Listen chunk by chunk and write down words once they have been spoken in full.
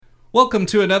Welcome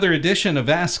to another edition of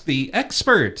Ask the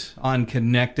Expert on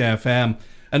Connect FM,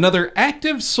 another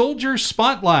active soldier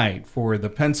spotlight for the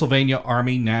Pennsylvania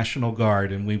Army National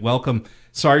Guard. And we welcome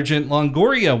Sergeant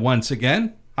Longoria once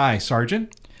again. Hi,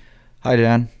 Sergeant. Hi,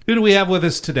 Dan. Who do we have with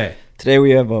us today? Today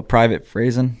we have Private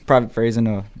Frazen. Private Frazen,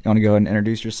 you want to go ahead and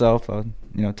introduce yourself?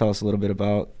 Tell us a little bit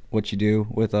about what you do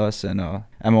with us and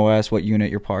MOS, what unit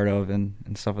you're part of, and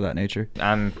stuff of that nature.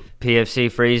 I'm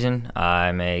PFC Friesen.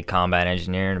 I'm a combat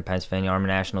engineer in the Pennsylvania Army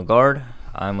National Guard.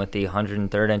 I'm with the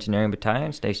 103rd Engineering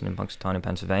Battalion, stationed in Punxsutawney,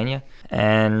 Pennsylvania.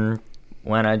 And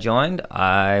when I joined,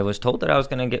 I was told that I was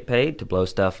going to get paid to blow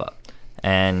stuff up.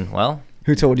 And, well...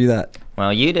 Who told you that?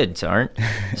 Well, you did, Sergeant.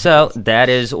 So that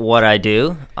is what I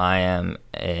do. I am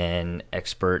an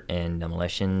expert in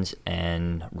demolitions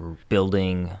and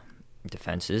building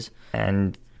defenses,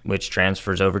 and which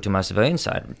transfers over to my civilian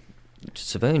side,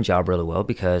 civilian job really well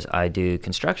because I do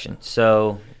construction.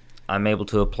 So I'm able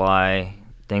to apply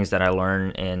things that I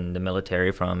learn in the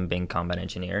military from being a combat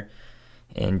engineer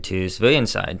into civilian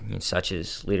side, such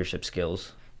as leadership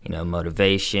skills,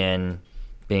 motivation,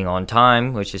 being on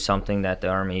time, which is something that the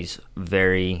Army's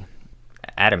very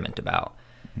adamant about.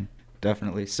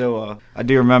 Definitely. So I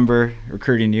do remember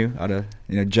recruiting you out of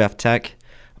Jeff Tech.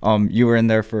 You were in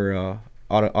there for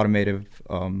automotive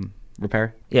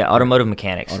repair? Yeah, automotive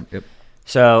mechanics. Yep.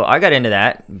 So I got into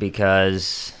that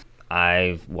because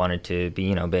I wanted to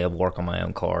be able to work on my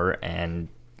own car, and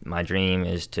my dream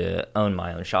is to own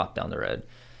my own shop down the road.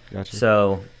 Gotcha.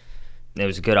 So it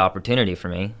was a good opportunity for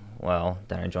me. Well,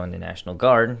 then I joined the National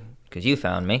Guard because you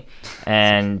found me,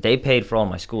 and they paid for all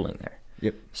my schooling there.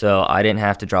 Yep. So I didn't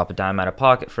have to drop a dime out of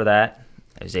pocket for that.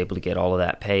 I was able to get all of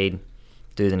that paid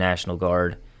through the National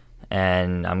Guard,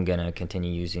 and I'm going to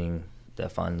continue using the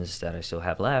funds that I still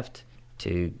have left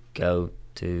to go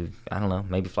to,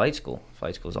 maybe flight school.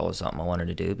 Flight school is always something I wanted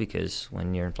to do because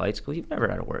when you're in flight school, you've never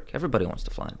had to work. Everybody wants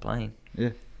to fly in a plane. Yeah.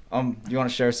 Do you want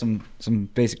to share some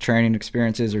basic training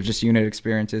experiences or just unit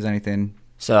experiences, anything?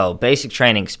 So, basic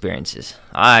training experiences.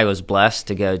 I was blessed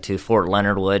to go to Fort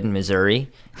Leonard Wood, Missouri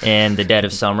in the dead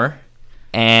of summer.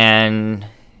 And,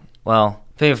 well,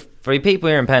 for you people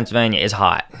here in Pennsylvania, it's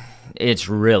hot. It's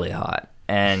really hot.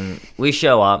 And we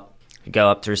show up, we go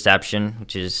up to reception,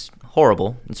 which is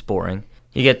horrible. It's boring.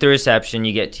 You get through reception,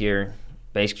 you get to your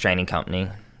basic training company,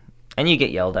 and you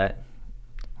get yelled at,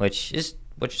 which is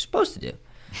what you're supposed to do.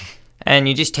 And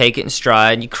you just take it in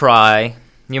stride, you cry,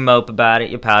 you mope about it,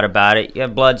 you pout about it, you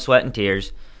have blood, sweat, and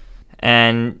tears.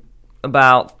 And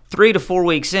about 3 to 4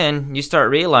 weeks in, you start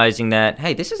realizing that,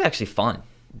 hey, this is actually fun.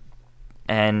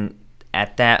 And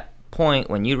at that point,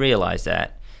 when you realize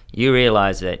that you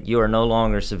are no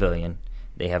longer a civilian.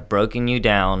 They have broken you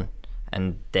down,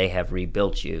 and they have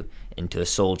rebuilt you into a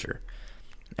soldier.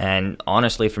 And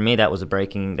honestly, for me, that was a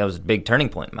big turning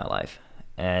point in my life.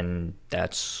 And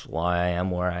that's why I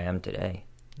am where I am today.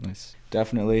 Nice.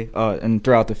 Definitely. And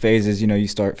throughout the phases, you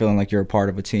start feeling like you're a part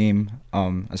of a team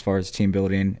as far as team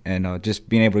building and just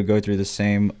being able to go through the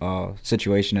same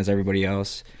situation as everybody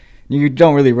else. You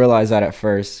don't really realize that at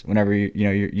first whenever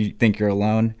you think you're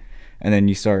alone, and then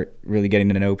you start really getting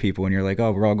to know people and you're like,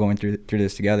 oh, we're all going through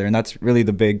this together. And that's really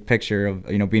the big picture of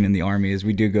being in the Army is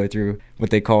we do go through what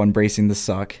they call embracing the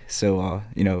suck. So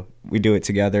we do it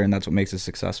together, and that's what makes us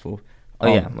successful.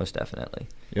 Yeah, most definitely.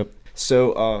 Yep.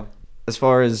 So as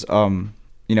far as what's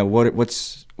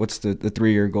the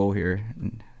 3-year goal here,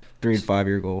 3 to 5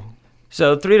 year goal?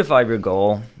 So 3 to 5 year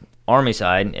goal, Army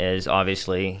side is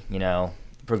obviously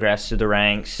progress through the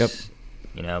ranks. Yep.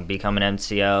 Become an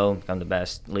NCO, become the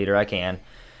best leader I can.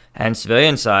 And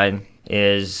civilian side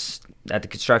is at the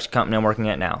construction company I'm working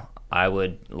at now. I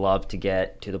would love to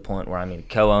get to the point where I'm a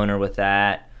co-owner with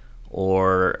that,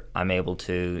 or I'm able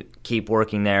to keep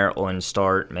working there and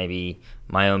start maybe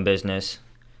my own business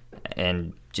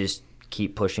and just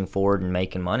keep pushing forward and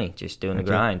making money, just doing the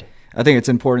grind. I think it's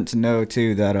important to know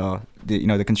too that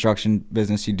the construction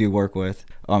business you do work with,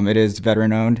 it is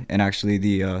veteran owned, and actually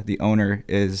the owner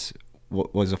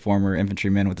was a former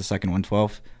infantryman with the 2nd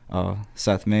 112th,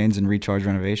 Seth Maines, in Recharge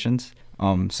Renovations.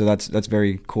 So that's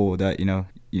very cool that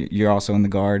you're also in the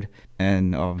Guard,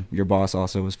 and your boss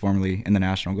also was formerly in the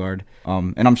National Guard.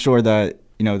 And I'm sure that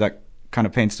that kind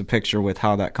of paints the picture with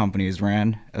how that company is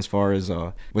ran as far as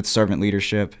with servant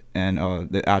leadership and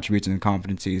the attributes and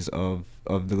competencies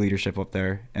of the leadership up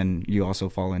there, and you also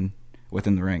fall in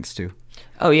within the ranks too.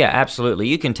 Oh yeah, absolutely.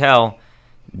 You can tell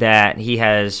that he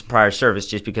has prior service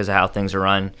just because of how things are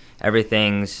run.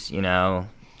 Everything's,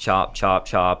 chop, chop,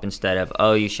 chop, instead of,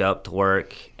 oh, you show up to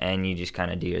work and you just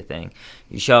kind of do your thing.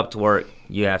 You show up to work,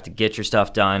 you have to get your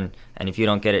stuff done, and if you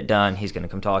don't get it done, he's going to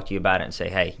come talk to you about it and say,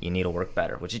 hey, you need to work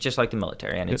better, which is just like the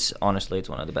military, and it's honestly, it's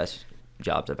one of the best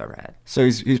jobs I've ever had. So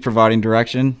he's providing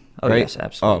direction, right? Yes,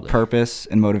 absolutely. Purpose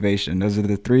and motivation. Those are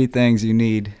the three things you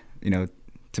need,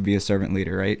 to be a servant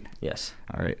leader, right? Yes.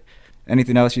 All right.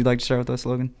 Anything else you'd like to share with us,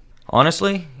 Logan?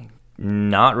 Honestly,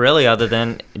 not really, other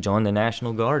than join the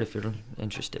National Guard if you're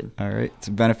interested. All right.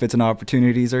 So benefits and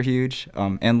opportunities are huge,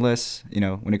 endless.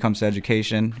 When it comes to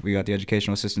education, we got the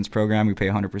Educational Assistance Program. We pay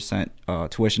 100%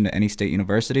 tuition to any state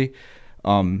university.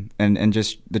 And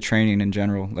just the training in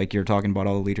general, like you're talking about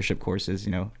all the leadership courses,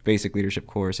 basic leadership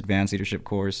course, advanced leadership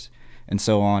course, and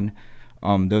so on.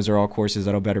 Those are all courses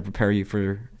that'll better prepare you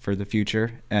for the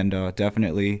future, and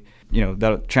definitely,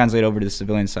 that'll translate over to the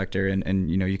civilian sector,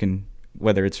 and you can,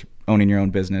 whether it's owning your own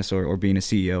business or being a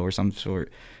CEO or some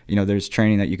sort, there's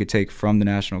training that you could take from the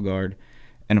National Guard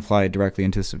and apply it directly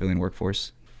into the civilian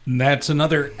workforce. That's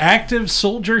another Active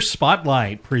Soldier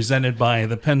Spotlight presented by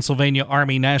the Pennsylvania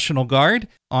Army National Guard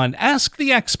on Ask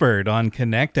the Expert on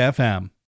Connect FM.